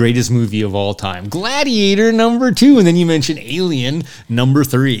considered his greatest movie of all time. Gladiator number 2, and then you mentioned Alien number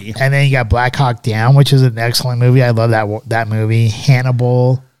 3, and then you got Black Hawk Down, which is an excellent movie. I love that movie.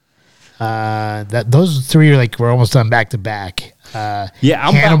 Hannibal. Those 3 are like we're almost done back to back.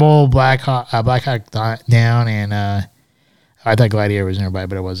 Hannibal, Black Hawk Down, and I thought Gladiator was nearby,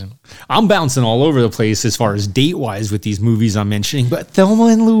 but it wasn't. I'm bouncing all over the place as far as date-wise with these movies I'm mentioning, but Thelma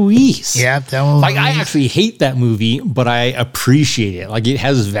and Louise. Yeah, Thelma and Louise. I actually hate that movie, but I appreciate it. Like, it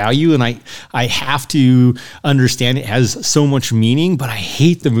has value, and I have to understand it has so much meaning, but I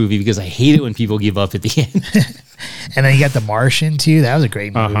hate the movie because I hate it when people give up at the end. And then you got The Martian, too. That was a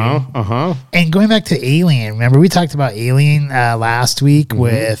great movie. And going back to Alien, remember we talked about Alien last week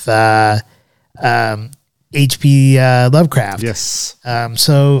with H.P. Lovecraft. Yes.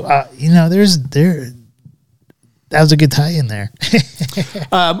 That was a good tie in there.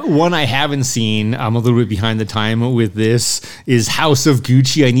 One I haven't seen, I'm a little bit behind the time with this, is House of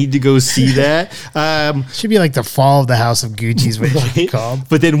Gucci. I need to go see that. Should be like the fall of the House of Gucci is what it's called.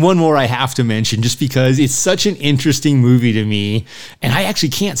 But then one more I have to mention just because it's such an interesting movie to me. And I actually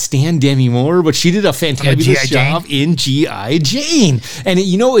can't stand Demi Moore, but she did a fantabulous job in G.I. Jane. And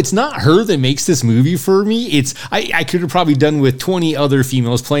it's not her that makes this movie for me. I could have probably done with 20 other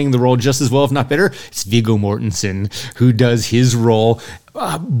females playing the role just as well, if not better. It's Viggo Mortensen who does his role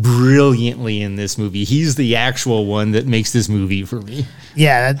brilliantly in this movie. He's the actual one that makes this movie for me.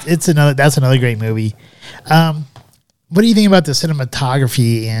 Yeah, that's another great movie. What do you think about the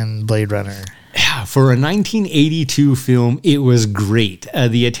cinematography in Blade Runner? Yeah, for a 1982 film, it was great.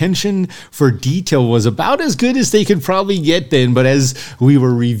 The attention for detail was about as good as they could probably get then, but as we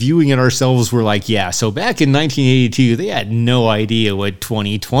were reviewing it ourselves, we're like, yeah, so back in 1982, they had no idea what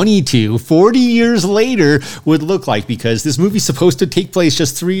 2022, 40 years later, would look like, because this movie's supposed to take place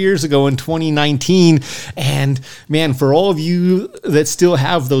just 3 years ago in 2019, and man, for all of you that still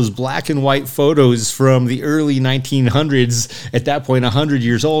have those black and white photos from the early 1900s, at that point, 100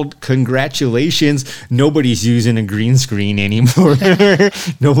 years old, congratulations. Nobody's using a green screen anymore.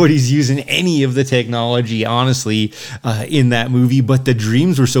 Nobody's using any of the technology, honestly, in that movie. But the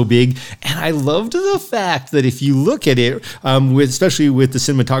dreams were so big. And I loved the fact that if you look at it, especially with the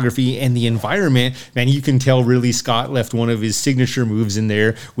cinematography and the environment, man, you can tell Ridley Scott left one of his signature moves in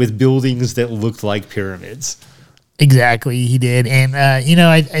there with buildings that looked like pyramids. Exactly, he did. And,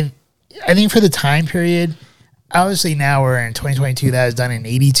 I think for the time period, obviously now we're in 2022. That was done in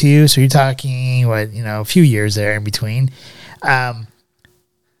 82. So you're talking, a few years there in between.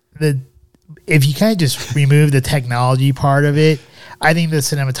 If you kind of just remove the technology part of it, I think the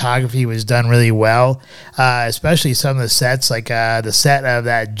cinematography was done really well, especially some of the sets, like the set of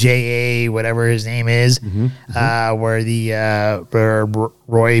that J.A., whatever his name is, where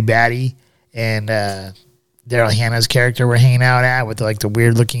Roy Batty and Daryl Hannah's character were hanging out at with the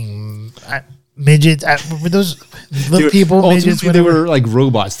weird looking midgets. Were those little people? Midgets, they were like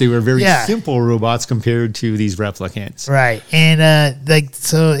robots. They were very simple robots compared to these replicants. Right. And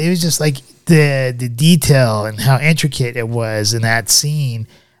so it was just like the detail and how intricate it was in that scene.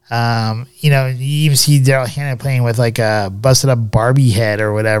 You even see Daryl Hannah playing with like a busted up Barbie head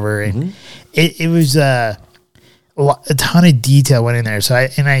or whatever. And it was a ton of detail went in there. So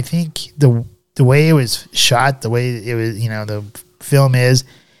I think the way it was shot, the way it was, the film is,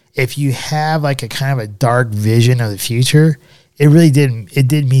 if you have like a kind of a dark vision of the future, it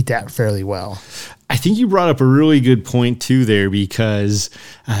did meet that fairly well. I think you brought up a really good point too there, because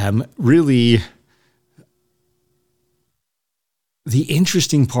really the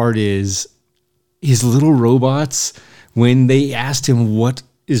interesting part is his little robots, when they asked him what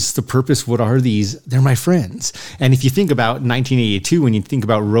is the purpose, what are these? They're my friends. And if you think about 1982, when you think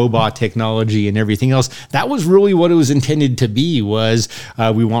about robot technology and everything else, that was really what it was intended to be, was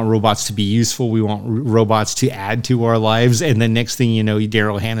we want robots to be useful. We want robots to add to our lives. And the next thing you know,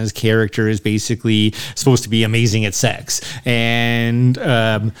 Daryl Hannah's character is basically supposed to be amazing at sex. And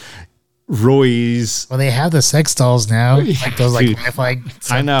Roy's... Well, they have the sex dolls now, like those Wi-Fi.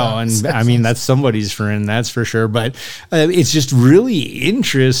 I know, and I mean that's somebody's friend, that's for sure. But it's just really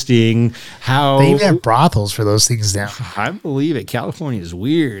interesting how they even have brothels for those things now. I believe it. California is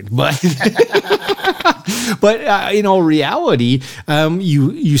weird, but but in all reality,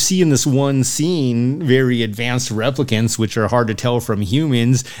 you see in this one scene very advanced replicants, which are hard to tell from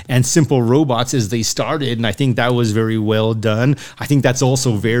humans, and simple robots as they started, and I think that was very well done. I think that's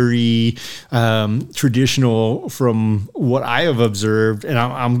also very traditional from what I have observed, and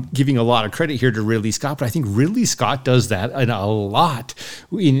I'm giving a lot of credit here to Ridley Scott, but I think Ridley Scott does that a lot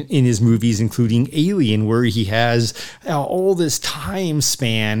in his movies, including Alien, where he has all this time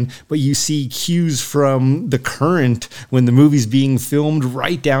span, but you see cues from the current when the movie's being filmed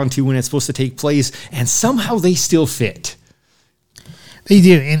right down to when it's supposed to take place, and somehow they still fit. They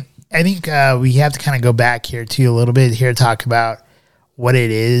do, and I think we have to kind of go back here too a little bit here to talk about what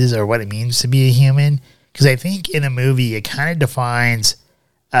it is or what it means to be a human, because I think in a movie it kind of defines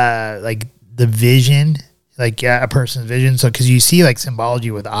like the vision, like a person's vision. So because you see like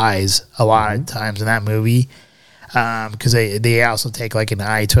symbology with eyes a lot of times in that movie, because they also take like an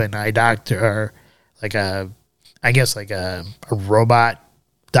eye to an eye doctor, or like a robot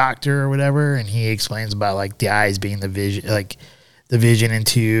doctor or whatever, and he explains about like the eyes being the vision, like the vision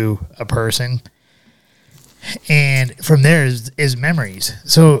into a person. And from there is memories.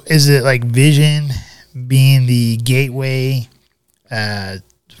 So is it like vision being the gateway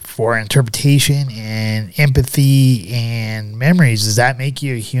for interpretation and empathy and memories? Does that make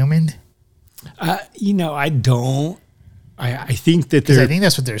you a human? I don't. I think that I think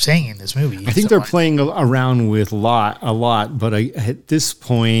that's what they're saying in this movie. I think they're playing around with a lot. But at this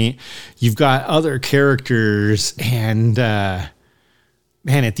point, you've got other characters, and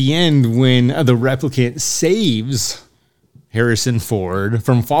man, at the end, when the replicant saves Harrison Ford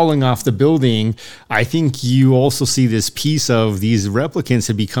from falling off the building, I think you also see this piece of these replicants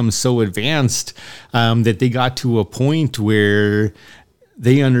have become so advanced that they got to a point where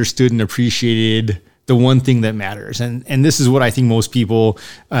they understood and appreciated the one thing that matters. And this is what I think most people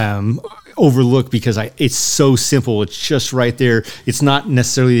overlook, because it's so simple. It's just right there. It's not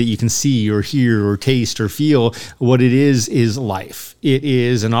necessarily that you can see or hear or taste or feel. What it is life. It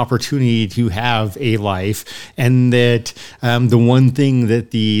is an opportunity to have a life, and that the one thing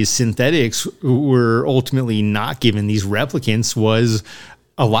that the synthetics were ultimately not given, these replicants, was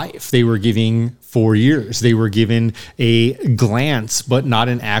a life. They were giving 4 years. They were given a glance, but not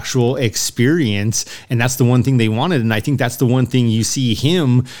an actual experience. And that's the one thing they wanted. And I think that's the one thing you see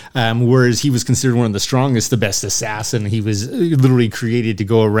him, whereas he was considered one of the strongest, the best assassin. He was literally created to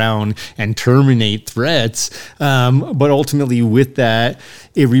go around and terminate threats. But ultimately with that,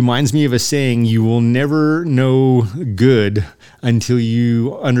 it reminds me of a saying: you will never know good until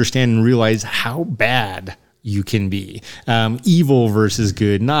you understand and realize how bad you can be. Evil versus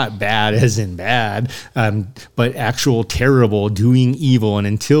good, not bad as in bad, but actual terrible, doing evil. And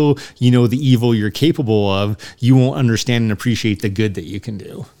until you know the evil you're capable of, you won't understand and appreciate the good that you can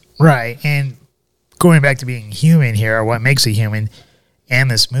do. Right. And going back to being human here, or what makes a human, and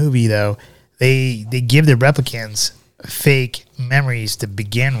this movie, though, they give the replicants fake memories to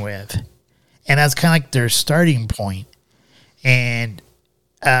begin with. And that's kind of like their starting point. And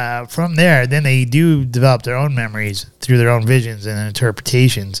from there, then they do develop their own memories through their own visions and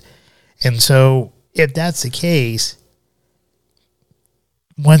interpretations. And so if that's the case,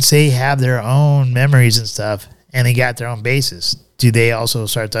 once they have their own memories and stuff and they got their own basis, do they also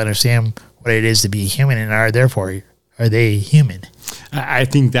start to understand what it is to be human, and are they human? I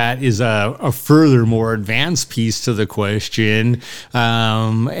think that is a further more advanced piece to the question.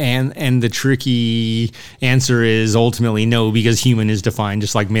 And the tricky answer is ultimately no, because human is defined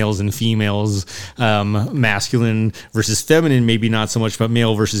just like males and females, masculine versus feminine, maybe not so much, but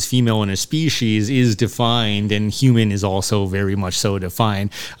male versus female in a species is defined, and human is also very much so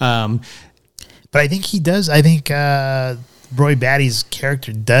defined. But I think he does. I think Roy Batty's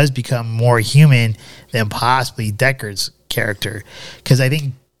character does become more human than possibly Deckard's character, because I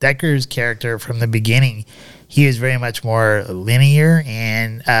think Deckard's character from the beginning, he was very much more linear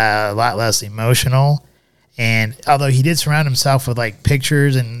and a lot less emotional. And although he did surround himself with like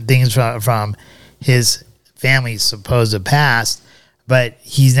pictures and things from his family's supposed past, but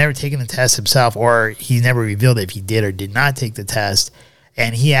he's never taken the test himself, or he's never revealed if he did or did not take the test.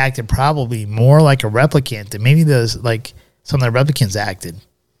 And he acted probably more like a replicant than maybe some of the replicants acted.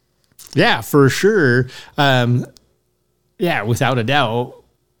 Yeah, for sure. Yeah, without a doubt.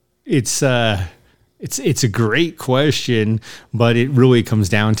 It's a great question, but it really comes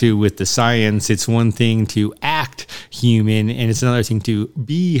down to, with the science, it's one thing to act human and it's another thing to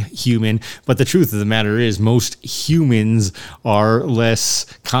be human. But the truth of the matter is most humans are less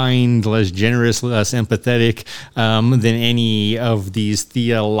kind, less generous, less empathetic than any of these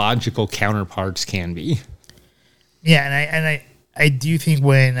theological counterparts can be. Yeah, and I do think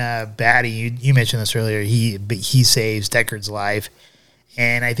when Batty, you mentioned this earlier, he saves Deckard's life.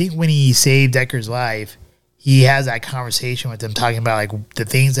 And I think when he saved Deckard's life, he has that conversation with him, talking about like the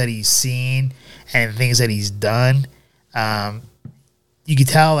things that he's seen and the things that he's done. You can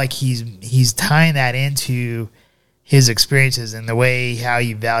tell like he's tying that into his experiences and the way how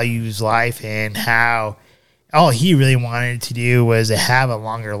he values life, and how all he really wanted to do was to have a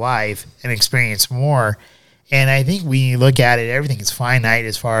longer life and experience more. And I think when you look at it, everything is finite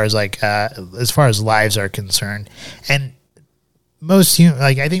as far as lives are concerned. And most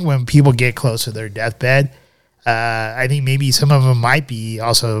I think when people get close to their deathbed, I think maybe some of them might be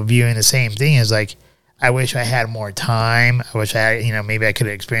also viewing the same thing as like, I wish I had more time. I wish I had, maybe I could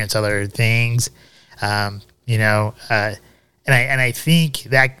have experienced other things, and I think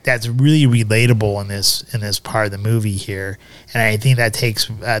that's really relatable in this part of the movie here. And I think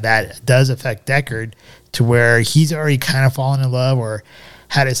that does affect Deckard to where he's already kind of fallen in love or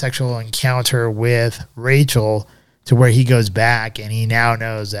had a sexual encounter with Rachel, to where he goes back and he now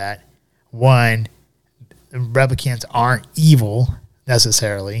knows that, one, replicants aren't evil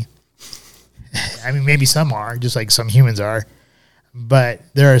necessarily. I mean, maybe some are, just like some humans are, but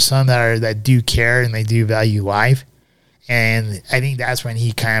there are some that do care and they do value life. And I think that's when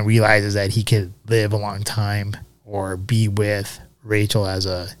he kind of realizes that he could live a long time or be with Rachel as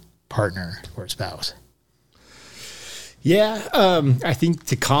a partner or spouse. Yeah, I think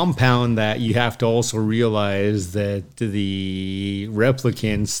to compound that, you have to also realize that the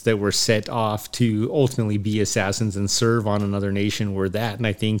replicants that were set off to ultimately be assassins and serve on another nation were that. And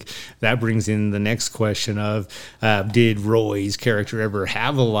I think that brings in the next question of, did Roy's character ever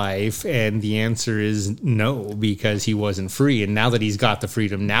have a life? And the answer is no, because he wasn't free. And now that he's got the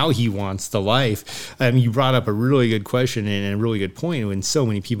freedom, now he wants the life. You brought up a really good question and a really good point. When so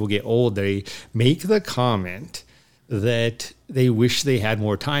many people get old, they make the comment that they wish they had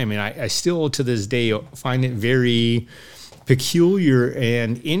more time. And I still, to this day, find it very peculiar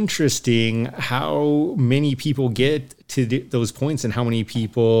and interesting how many people get to those points, and how many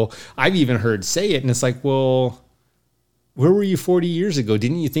people I've even heard say it. And it's like, well, where were you 40 years ago?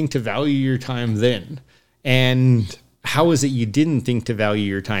 Didn't you think to value your time then? And how is it you didn't think to value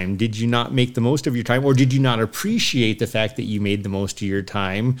your time? Did you not make the most of your time, or did you not appreciate the fact that you made the most of your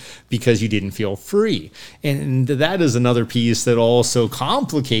time because you didn't feel free? And that is another piece that also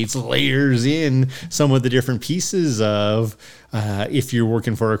complicates, layers in some of the different pieces of, if you're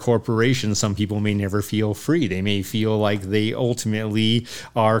working for a corporation, some people may never feel free. They may feel like they ultimately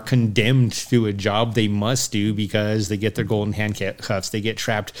are condemned to a job they must do because they get their golden handcuffs, they get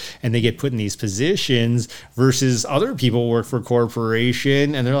trapped, and they get put in these positions, versus other people work for a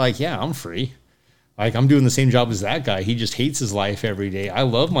corporation and they're like, yeah, I'm free. Like, I'm doing the same job as that guy. He just hates his life every day. I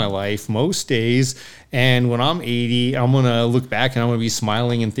love my life most days. And when I'm 80, I'm going to look back and I'm going to be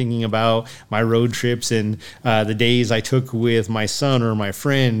smiling and thinking about my road trips and the days I took with my son or my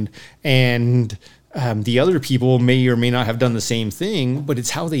friend. And the other people may or may not have done the same thing, but it's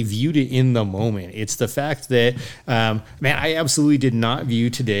how they viewed it in the moment. It's the fact that, man, I absolutely did not view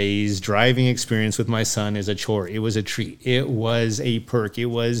today's driving experience with my son as a chore. It was a treat. It was a perk. It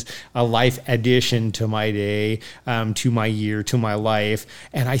was a life addition to my day, to my year, to my life.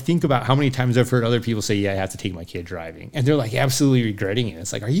 And I think about how many times I've heard other people say, yeah, I have to take my kid driving. And they're like absolutely regretting it.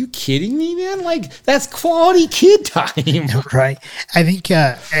 It's like, are you kidding me, man? Like, that's quality kid time. Right. I think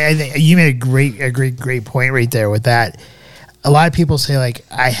you made a great point right there with that. A lot of people say, like,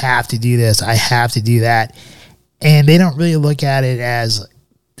 I have to do this, I have to do that, and they don't really look at it as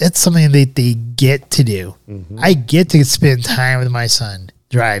that's something that they get to do. I get to spend time with my son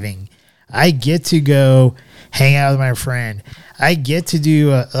driving. I get to go hang out with my friend. I get to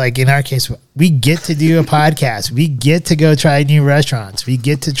do, like in our case, we get to do a podcast. We get to go try new restaurants. We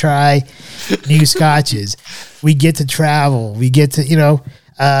get to try new scotches. We get to travel. We get to,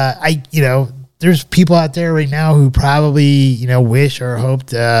 there's people out there right now who probably, wish or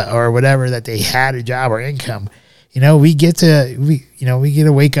hoped or whatever that they had a job or income. We get to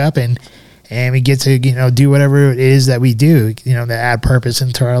wake up and we get to, do whatever it is that we do, to add purpose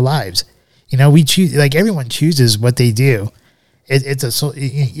into our lives. We choose, like, everyone chooses what they do.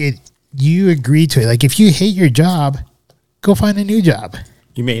 You agree to it. Like, if you hate your job, go find a new job.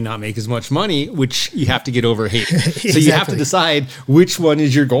 You may not make as much money, which you have to get over hate. So you have to decide which one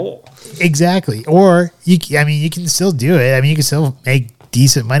is your goal. Exactly. Or you can still do it. You can still make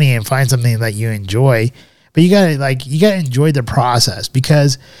decent money and find something that you enjoy, but you gotta enjoy the process,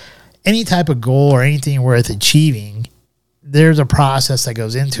 because any type of goal or anything worth achieving, there's a process that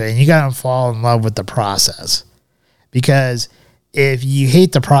goes into it, and you gotta fall in love with the process. Because if you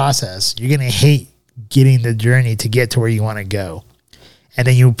hate the process, you're gonna hate getting the journey to get to where you want to go. And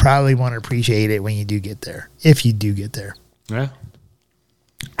then you probably want to appreciate it when you do get there, if you do get there. Yeah.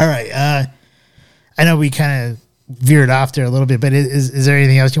 All right. I know we kind of veered off there a little bit, but is there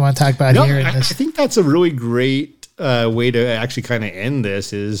anything else you want to talk about here? I think that's a really great way to actually kind of end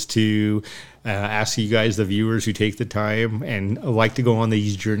this, is to ask you guys, the viewers who take the time and like to go on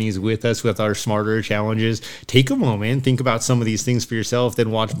these journeys with us with our smarter challenges, take a moment, think about some of these things for yourself,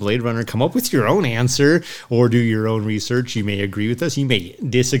 then watch Blade Runner, come up with your own answer or do your own research. You may agree with us, you may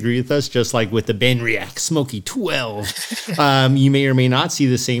disagree with us, just like with the Benriach Smoky 12. You may or may not see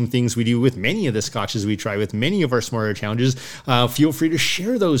the same things we do with many of the scotches we try, with many of our smarter challenges. Feel free to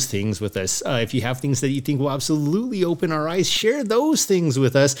share those things with us. If you have things that you think will absolutely open our eyes, share those things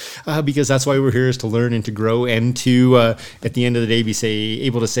with us, because that's why we're here, is to learn and to grow, and to at the end of the day be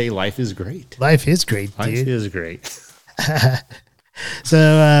able to say life is great. Life is great, dude. Life is great.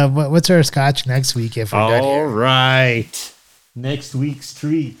 So what's our scotch next week? If we're all right, next week's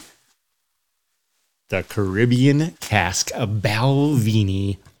treat, the Caribbean Cask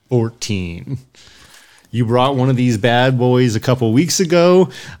Balvenie 14. You brought one of these bad boys a couple weeks ago,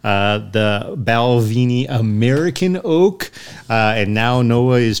 the Balvenie American Oak, and now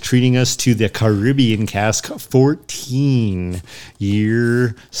Noah is treating us to the Caribbean Cask 14-year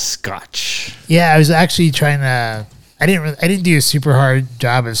Scotch. Yeah, I was actually trying to. I didn't do a super hard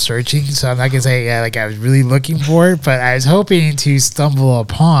job of searching, so I'm not gonna say I was really looking for it, but I was hoping to stumble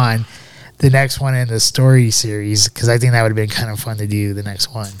upon the next one in the story series, because I think that would have been kind of fun to do the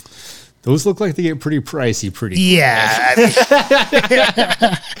next one. Those look like they get pretty pricey pretty quick. Yeah.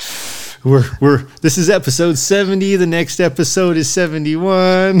 This is episode 70. The next episode is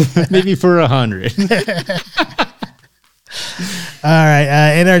 71, maybe for 100. All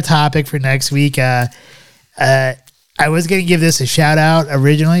right. In our topic for next week, I was going to give this a shout out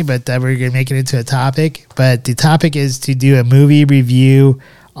originally, but we're going to make it into a topic. But the topic is to do a movie review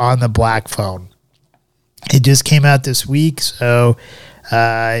on the Black Phone. It just came out this week, so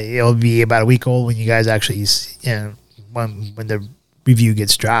it'll be about a week old when you guys actually, when the review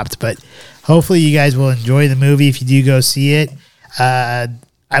gets dropped. But hopefully you guys will enjoy the movie if you do go see it. I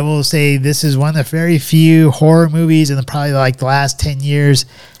will say this is one of the very few horror movies in probably like the last 10 years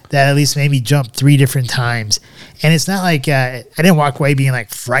that at least made me jump 3 different times. And it's not like I didn't walk away being like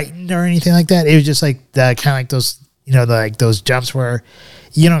frightened or anything like that. It was just like kind of like those, like those jumps where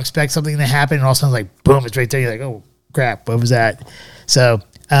you don't expect something to happen and all of a sudden like boom, it's right there. You're like, oh crap, what was that? So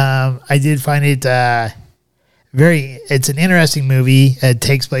I did find it it's an interesting movie. It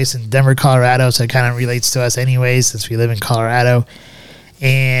takes place in Denver, Colorado, so it kind of relates to us anyways since we live in Colorado.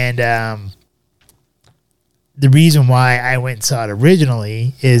 And the reason why I went and saw it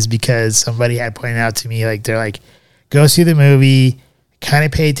originally is because somebody had pointed out to me, like, they're like, go see the movie, kind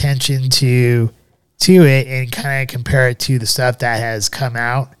of pay attention to it, and kind of compare it to the stuff that has come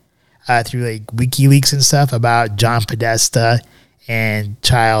out through like WikiLeaks and stuff about John Podesta and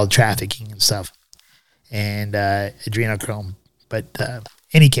child trafficking and stuff, and adrenochrome. But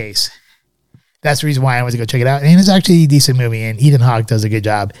any case, that's the reason why I went to go check it out. And it's actually a decent movie, and Ethan Hawke does a good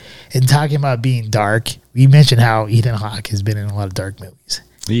job. And talking about being dark, we mentioned how Ethan Hawke has been in a lot of dark movies.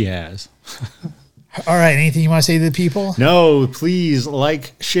 He has. All right, anything you want to say to the people? No, please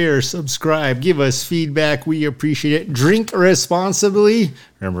like, share, subscribe, give us feedback. We appreciate it. Drink responsibly.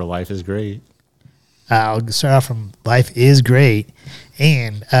 Remember, life is great. I'll start off from life is great.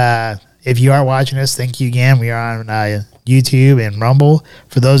 And if you are watching us, thank you again. We are on YouTube and Rumble.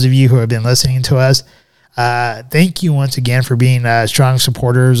 For those of you who have been listening to us, thank you once again for being strong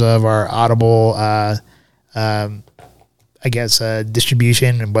supporters of our Audible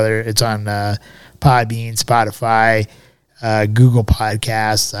distribution, and whether it's on Podbean, Spotify, Google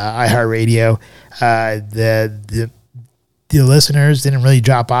Podcasts, iHeartRadio. The listeners didn't really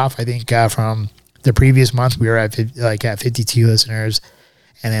drop off. I think from the previous month we were at 52 listeners,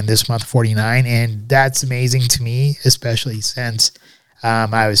 and then this month 49, and that's amazing to me, especially since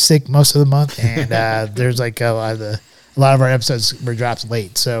I was sick most of the month, and there's like a lot of our episodes were dropped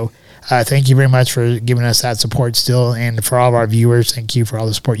late. So thank you very much for giving us that support still, and for all of our viewers, thank you for all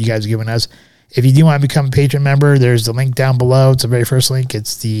the support you guys have given us. If you do want to become a patron member, there's the link down below. It's the very first link.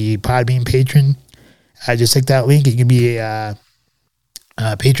 It's the Podbean patron. Just click that link. You can be a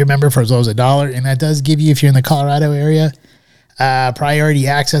patron member for as low as $1, and that does give you, if you're in the Colorado area, priority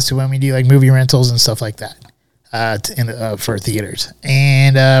access to when we do like movie rentals and stuff like that for theaters.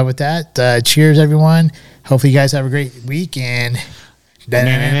 And with that, cheers, everyone. Hopefully you guys have a great week, and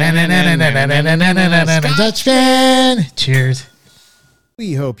cheers.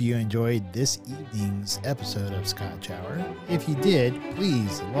 We hope you enjoyed this evening's episode of Scotch Hour. If you did,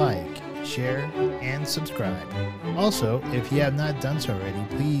 please like, share, and subscribe. Also, if you have not done so already,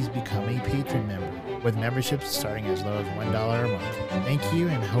 please become a patron member, with memberships starting as low as $1 a month. Thank you,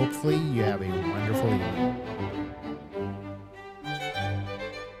 and hopefully you have a wonderful evening.